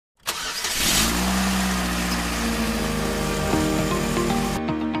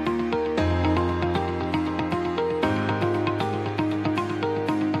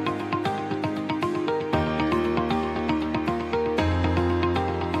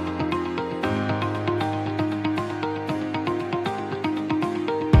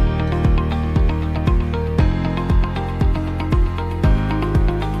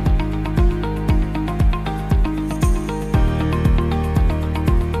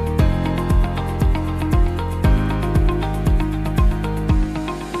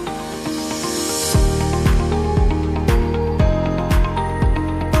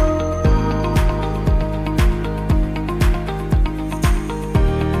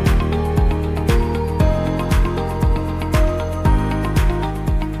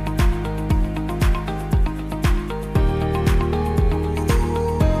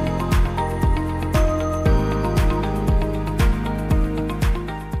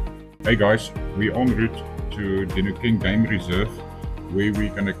Hey guys, we're en route to Dinokeng Game Reserve where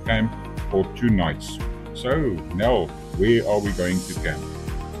we're going to camp for 2 nights. So Nell, where are we going to camp?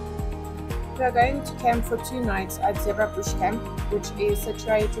 We are going to camp for 2 nights at Zebra Bush Camp, which is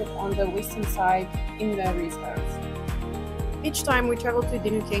situated on the western side in the reserve. Each time we travel to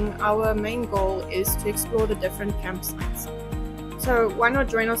Dinokeng, our main goal is to explore the different campsites. So why not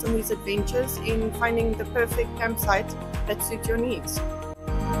join us on these adventures in finding the perfect campsite that suits your needs?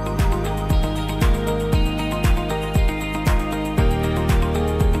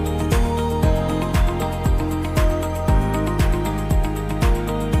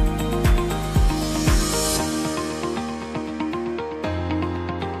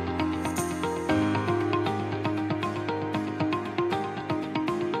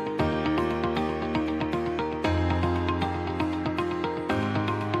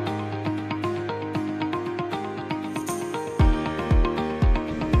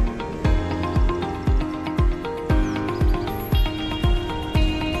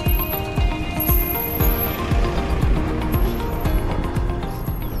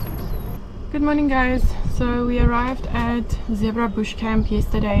 Good morning guys, so we arrived at Zebra Bush Camp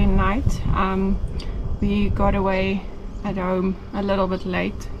yesterday night. We got away at home a little bit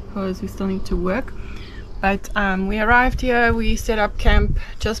late because we still need to work, but we arrived here, we set up camp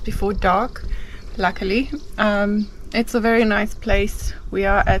just before dark, luckily. It's a very nice place. We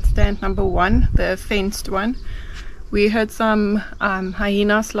are at stand number 1, the fenced one. We heard some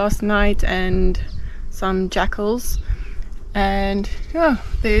hyenas last night and some jackals, and yeah,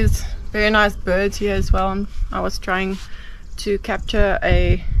 there's very nice birds here as well. I was trying to capture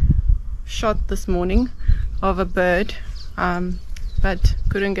a shot this morning of a bird, but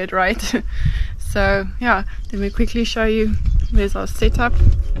couldn't get right. So yeah, let me quickly show you. There's our setup.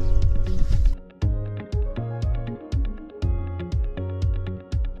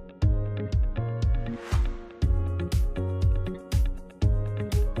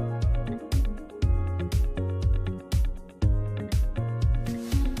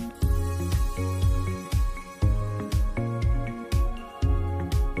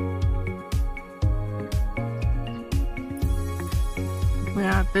 We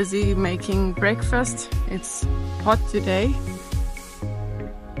are busy making breakfast. It's hot today.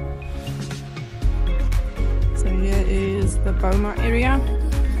 So here is the Boma area.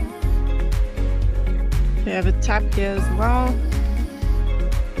 We have a tap here as well.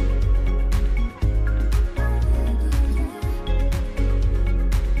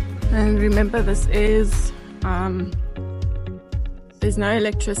 And remember, this is there's no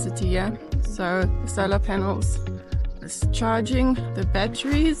electricity here, so the solar panels is charging the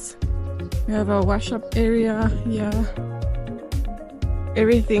batteries. We have a wash up area here.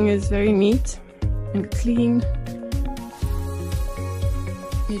 Everything is very neat and clean.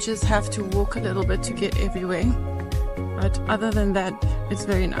 You just have to walk a little bit to get everywhere, but other than that, it's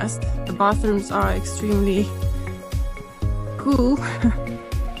very nice. The bathrooms are extremely cool,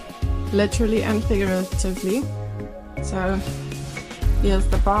 literally and figuratively. So here's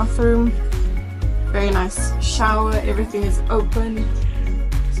the bathroom. Very nice shower, everything is open,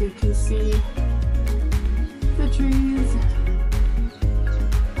 so you can see the trees.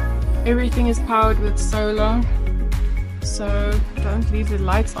 Everything is powered with solar, so don't leave the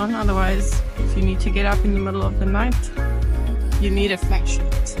lights on, otherwise if you need to get up in the middle of the night, you need a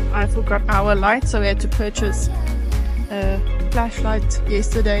flashlight. I forgot our light, so we had to purchase a flashlight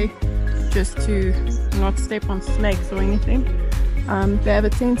yesterday just to not step on snakes or anything. They have a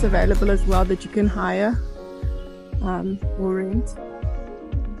tent available as well that you can hire or rent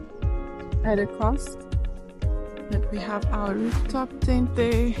at a cost. But we have our rooftop tent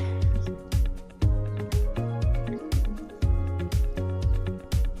there.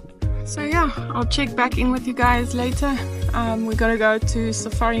 So yeah, I'll check back in with you guys later. We gotta go to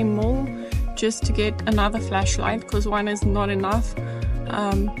Safari Mall just to get another flashlight because one is not enough.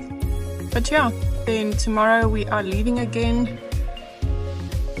 But yeah, then tomorrow we are leaving again.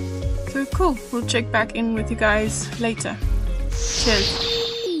 So cool, we'll check back in with you guys later. Cheers.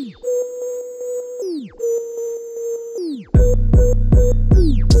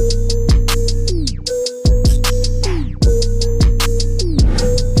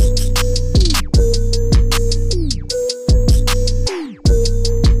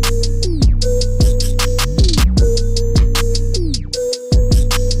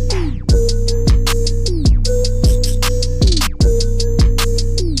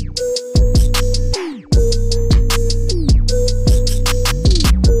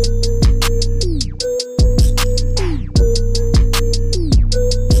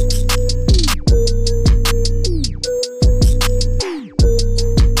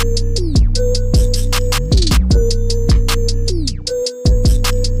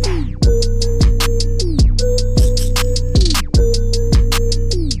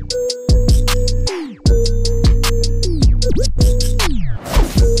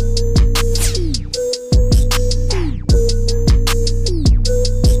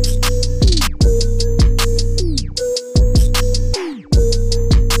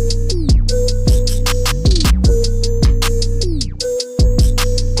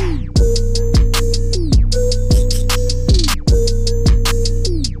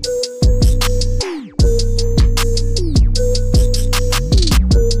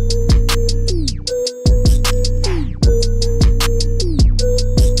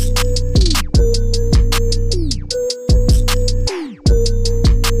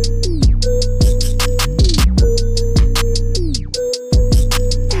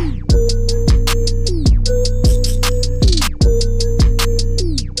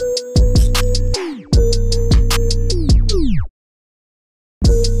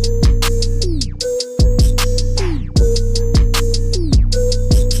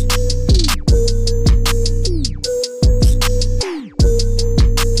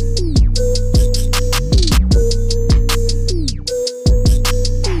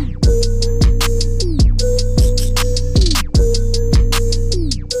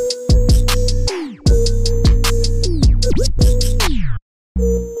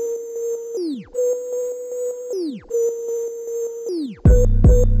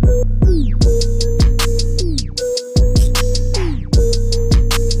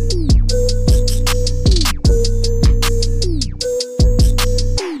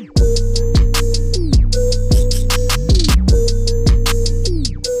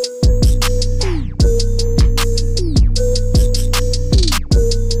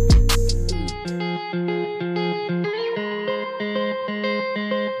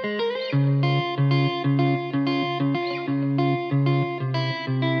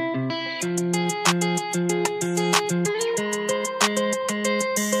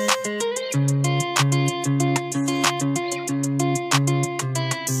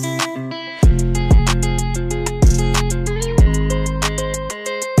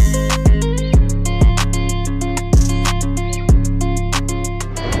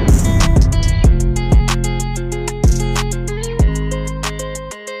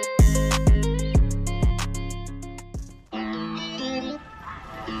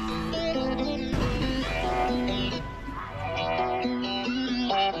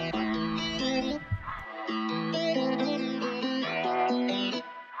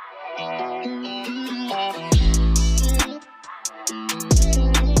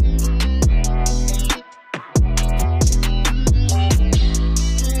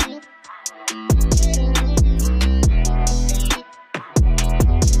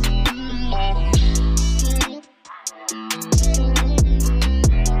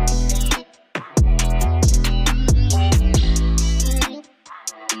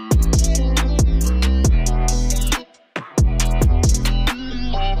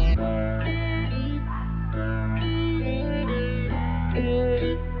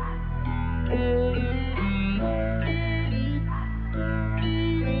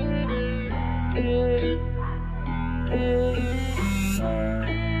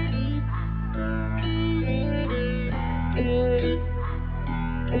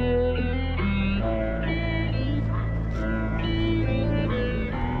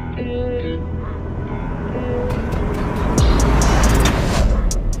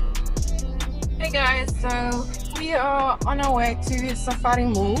 guys, so we are on our way to Safari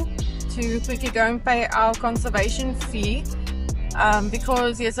Mall to quickly go and pay our conservation fee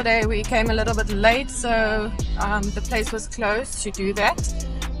because yesterday we came a little bit late, so the place was closed to do that.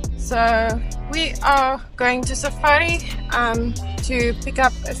 So we are going to Safari to pick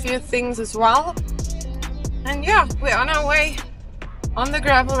up a few things as well, and yeah, we're on our way on the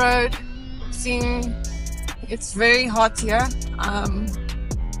gravel road. Seeing it's very hot here,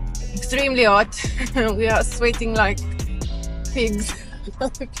 extremely hot. We are sweating like pigs.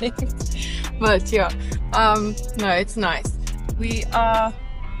 But yeah, no, it's nice. We are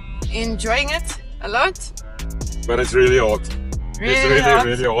enjoying it a lot, but it's really hot. Really hot.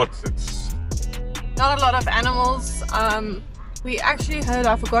 Really hot. It's not a lot of animals. We actually heard,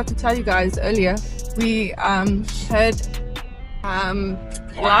 I forgot to tell you guys earlier, we heard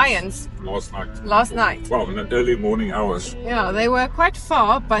lions last night. Well, in the early morning hours. Yeah, they were quite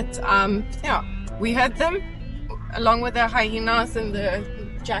far, but yeah, we heard them along with the hyenas and the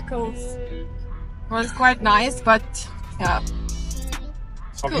jackals. It was quite nice, but yeah.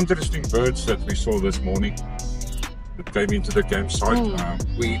 Some interesting birds that we saw this morning that came into the campsite.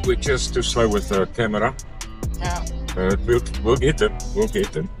 We were just too slow with the camera. Yeah. But we'll get them. We'll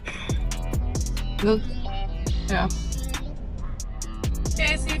get them. Yeah.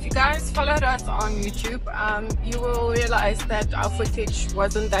 Okay, so if you guys followed us on YouTube, you will realize that our footage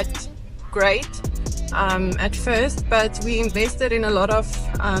wasn't that great at first, but we invested in a lot of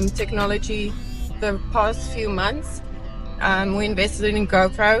technology the past few months. We invested in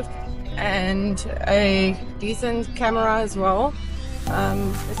GoPro and a decent camera as well,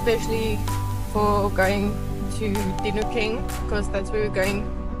 especially for going to Dinokeng, because that's where we're going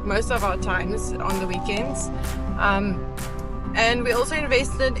most of our times on the weekends. And we also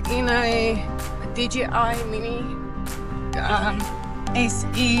invested in a DJI Mini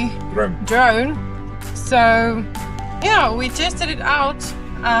SE drone. So yeah, we tested it out.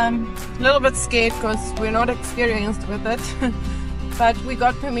 A little bit scared because we're not experienced with it. But we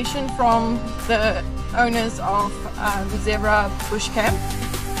got permission from the owners of the Zebra Bush Camp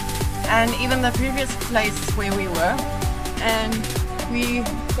and even the previous place where we were. And we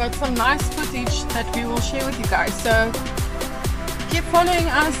got some nice footage that we will share with you guys. So keep following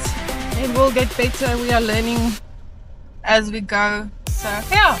us, it will get better. We are learning as we go. So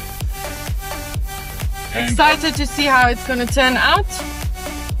yeah, excited to see how it's going to turn out.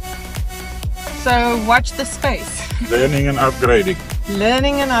 So watch the space. Learning and upgrading.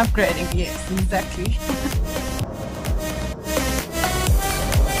 Learning and upgrading, yes, exactly.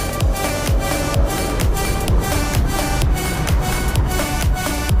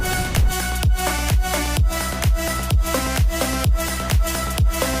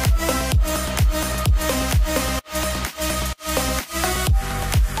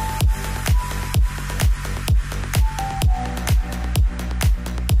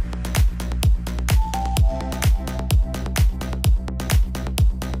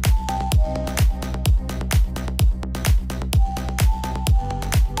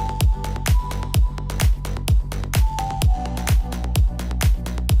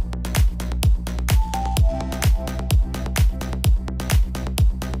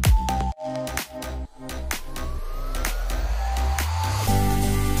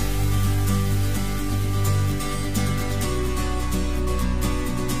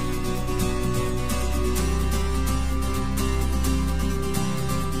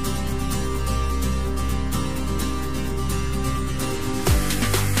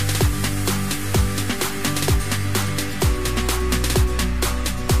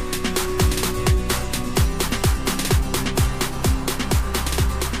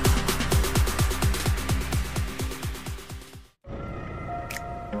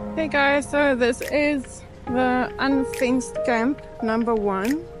 Hey guys, so this is the unfenced camp number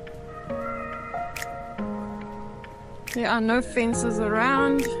 1. There are no fences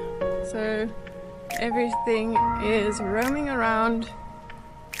around, so everything is roaming around.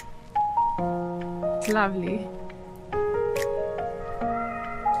 It's lovely.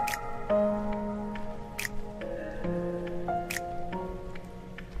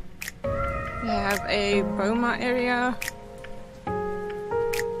 They have a boma area.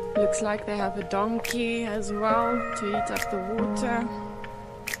 Looks like they have a donkey as well to heat up the water.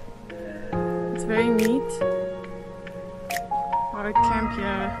 It's very neat. I would camp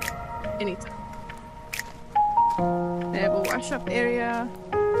here anytime. They have a wash-up area,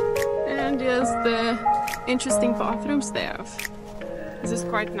 and here's the interesting bathrooms they have. This is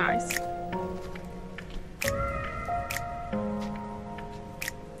quite nice.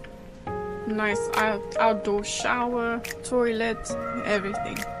 nice outdoor shower, toilet,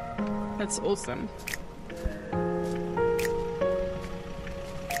 everything. That's awesome.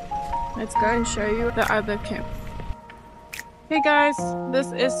 Let's go and show you the other camp. Hey guys,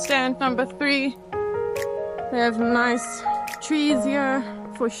 this is stand number 3. They have nice trees here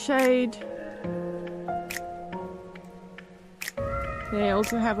for shade. They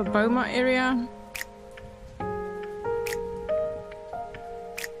also have a boma area.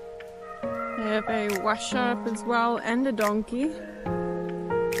 They have a wash up as well and a donkey.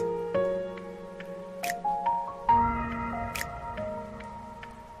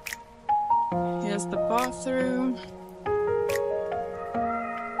 Here's the bathroom.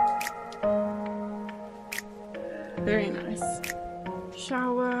 Very nice.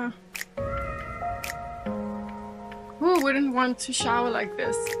 Shower. Who wouldn't want to shower like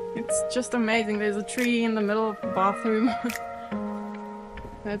this? It's just amazing. There's a tree in the middle of the bathroom.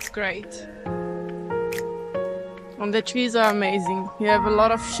 That's great. And the trees are amazing. You have a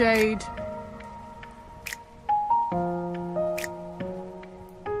lot of shade.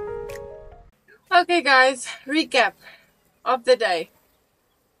 Okay guys, recap of the day.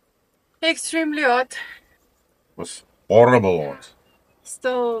 Extremely hot. Was horrible hot.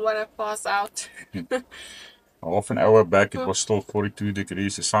 Still wanna pass out. Half an hour back it was still 42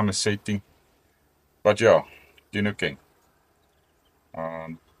 degrees, the sun is setting. But yeah, Dinokeng.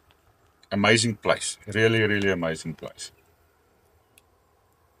 Amazing place. Really, really amazing place.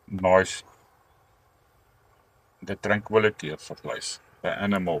 Nice. The tranquility of the place. The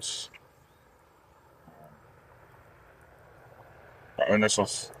animals. The owners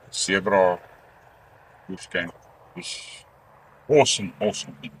of Zebra Bush Camp is awesome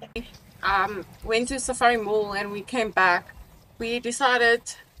people. Went to Safari Mall and we came back. We decided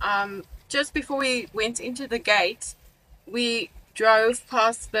just before we went into the gate, we drove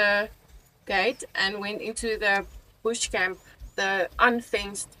past the gate and went into the bush camp, the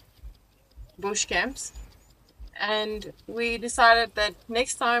unfenced bush camps, and we decided that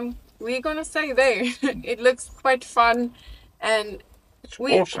next time we're gonna stay there. It looks quite fun, and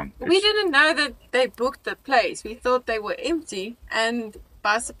Awesome. We didn't know that they booked the place. We thought they were empty, and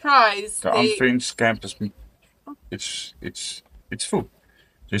by surprise, the unfenced camp is it's full.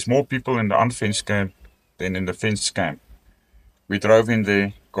 There's more people in the unfenced camp than in the fenced camp. We drove in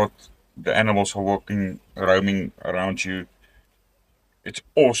there, got the animals are walking, roaming around you. It's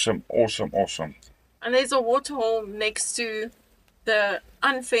awesome. And there's a waterhole next to the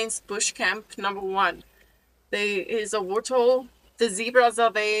unfenced bush camp number 1. There is a waterhole. The zebras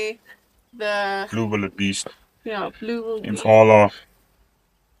are there. The blue wildebeest. Yeah, blue wildebeest. Impala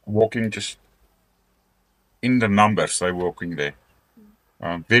walking just in the numbers. They're walking there.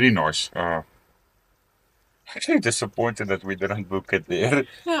 Very nice. Actually disappointed that we didn't book it there.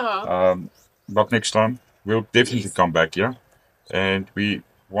 Yeah. But next time we'll definitely come back here, and we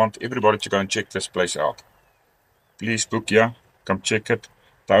want everybody to go and check this place out. Please book here. Come check it.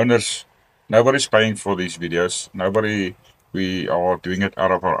 The owners, nobody's paying for these videos. We are doing it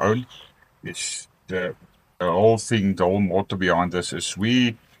out of our own. It's the whole thing, the whole motto behind this is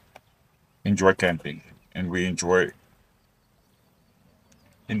we enjoy camping and we enjoy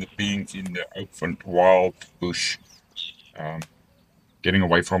being in the open, wild bush, getting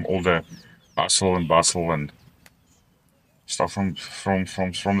away from all the hustle and bustle and stuff from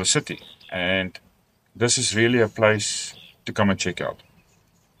the city. And this is really a place to come and check out.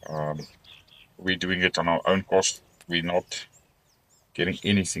 We're doing it on our own cost. We're not getting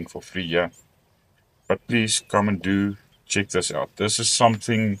anything for free here. But please come and check this out. This is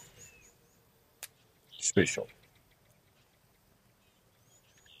something special.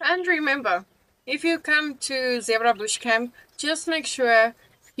 And remember, if you come to Zebra Bush Camp, just make sure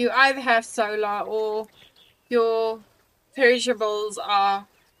you either have solar or your perishables are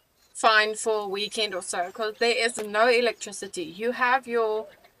fine for a weekend or so, because there is no electricity. You have your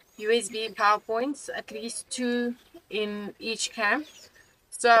USB power points, at least 2 in each camp.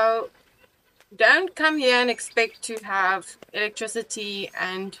 So don't come here and expect to have electricity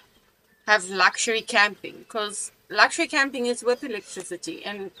and have luxury camping, because luxury camping is with electricity,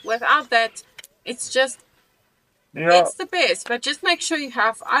 and without that it's just it's the best. But just make sure you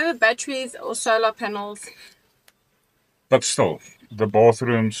have either batteries or solar panels. But still, the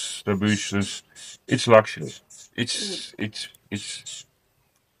bathrooms, the bushes, it's luxury. It's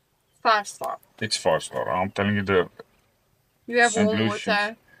 5-star. It's 5-star. I'm telling you, you have warm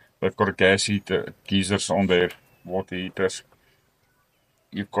water. They've got a gas heater, geysers on there, water heaters.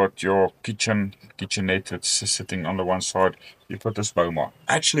 You've got your kitchenette that's sitting on the one side. You've got this boma.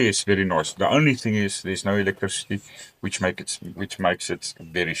 Actually, it's very nice. The only thing is there's no electricity, which makes it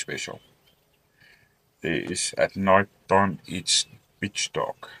very special. there is at night time, it's pitch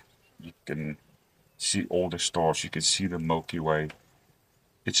dark. You can see all the stars, you can see the Milky Way.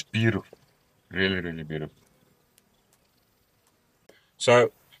 It's beautiful, really, really beautiful.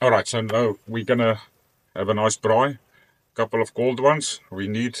 So, alright, so now we're gonna have a nice braai. Couple of cold ones. We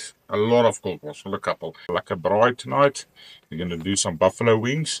need a lot of cold ones, not a couple. Like a braai tonight. We're gonna do some buffalo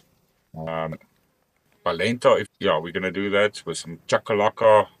wings. Polenta, yeah, we're gonna do that with some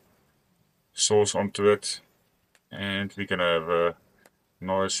chakalaka sauce onto it. And we're gonna have a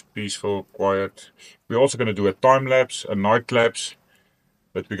nice, peaceful, quiet. We're also gonna do a time lapse, a night lapse.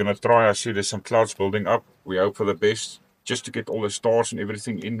 But we're gonna try. I see there's some clouds building up. We hope for the best, just to get all the stars and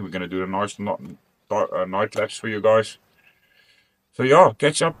everything in. We're gonna do a nice night lapse for you guys. So yeah,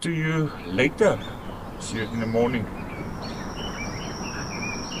 catch up to you later. See you in the morning.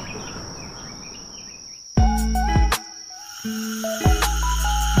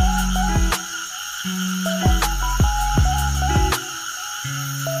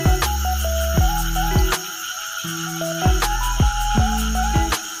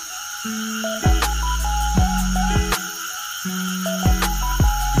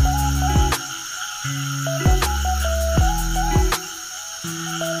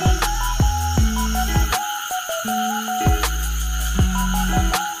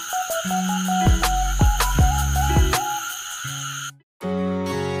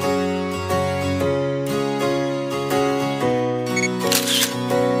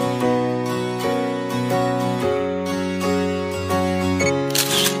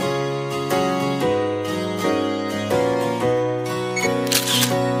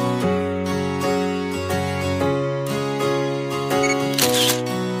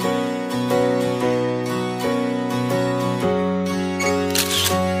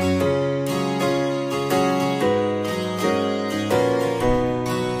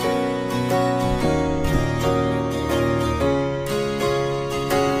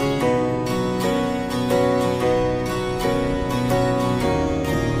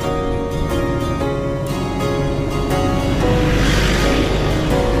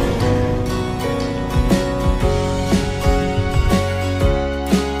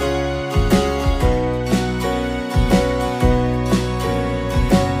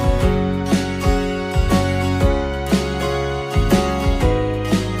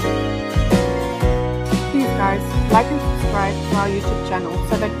 Like and subscribe to our YouTube channel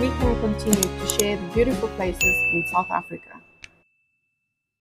so that we can continue to share the beautiful places in South Africa.